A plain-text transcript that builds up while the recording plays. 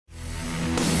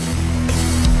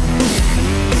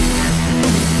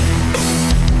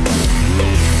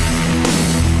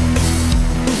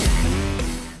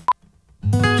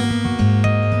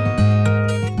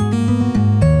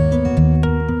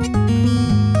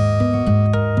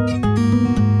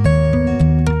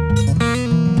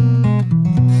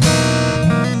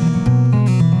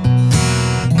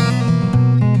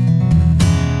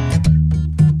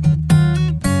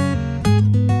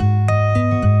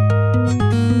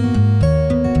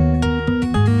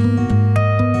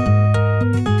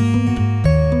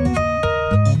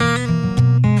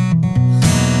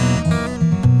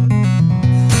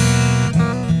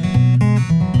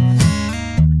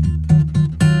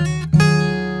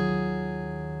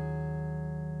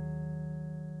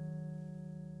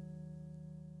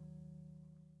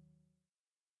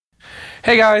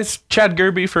Hey guys, Chad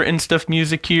Gerby for InStuff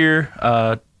Music here.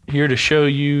 Here to show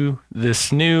you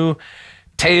this new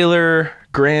Taylor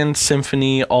Grand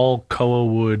Symphony all Koa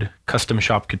wood custom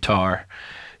shop guitar.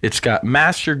 It's got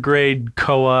master grade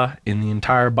Koa in the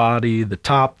entire body, the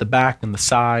top, the back, and the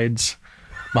sides.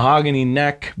 Mahogany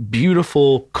neck,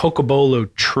 beautiful Cocobolo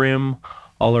trim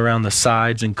all around the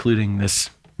sides, including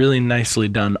this really nicely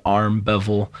done arm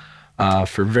bevel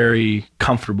for very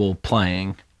comfortable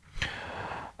playing.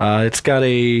 It's got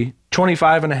a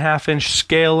 25.5-inch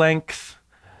scale length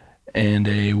and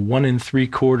a 1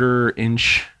 3/4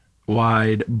 inch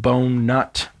wide bone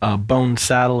nut, bone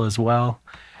saddle as well,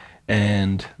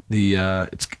 and the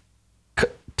it's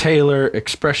Taylor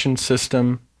expression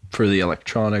system for the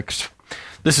electronics.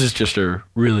 This is just a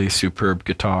really superb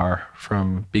guitar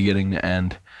from beginning to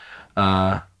end.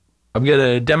 I'm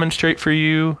gonna demonstrate for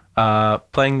you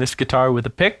playing this guitar with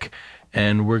a pick,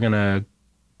 and we're gonna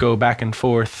go back and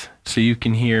forth so you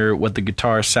can hear what the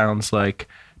guitar sounds like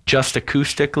just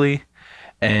acoustically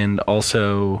and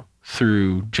also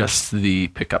through just the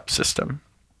pickup system.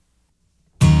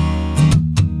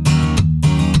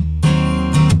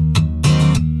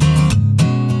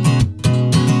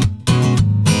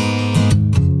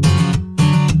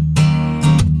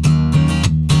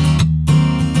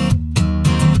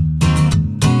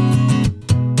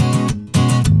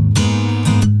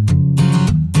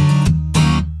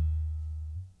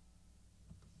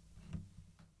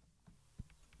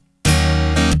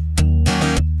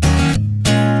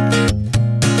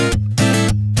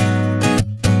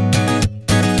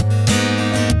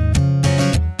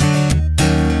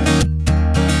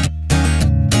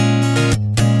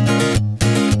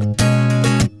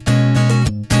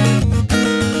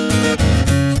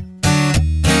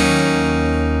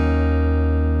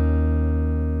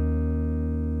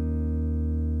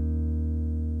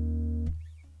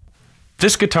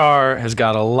 This guitar has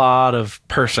got a lot of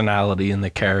personality in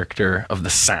the character of the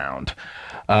sound.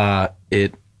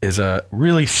 It is a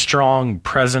really strong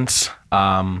presence.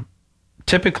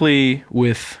 Typically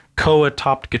with Koa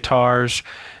topped guitars,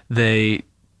 they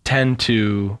tend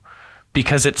to,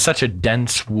 because it's such a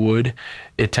dense wood,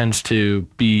 it tends to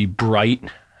be bright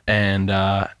and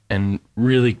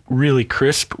really, really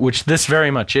crisp, which this very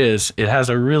much is. It has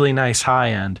a really nice high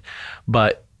end,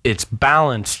 but it's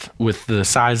balanced with the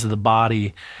size of the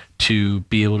body to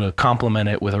be able to complement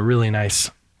it with a really nice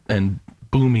and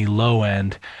boomy low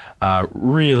end.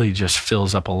 Really just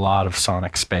fills up a lot of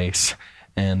sonic space,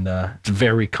 and it's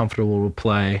very comfortable to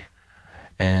play.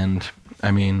 And I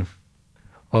mean,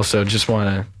 also just want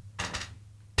to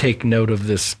take note of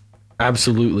this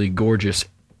absolutely gorgeous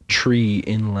tree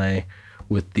inlay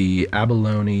with the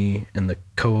abalone and the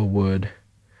koa wood.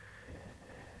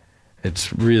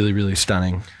 It's really, really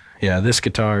stunning. Yeah, this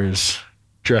guitar is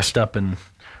dressed up and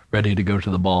ready to go to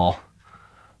the ball.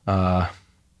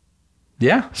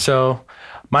 Yeah, so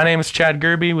my name is Chad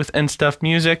Gerby with InStuff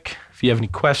Music. If you have any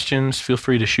questions, feel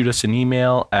free to shoot us an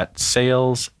email at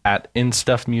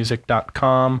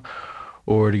sales@instuffmusic.com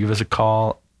or to give us a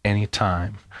call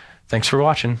anytime. Thanks for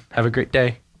watching. Have a great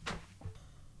day.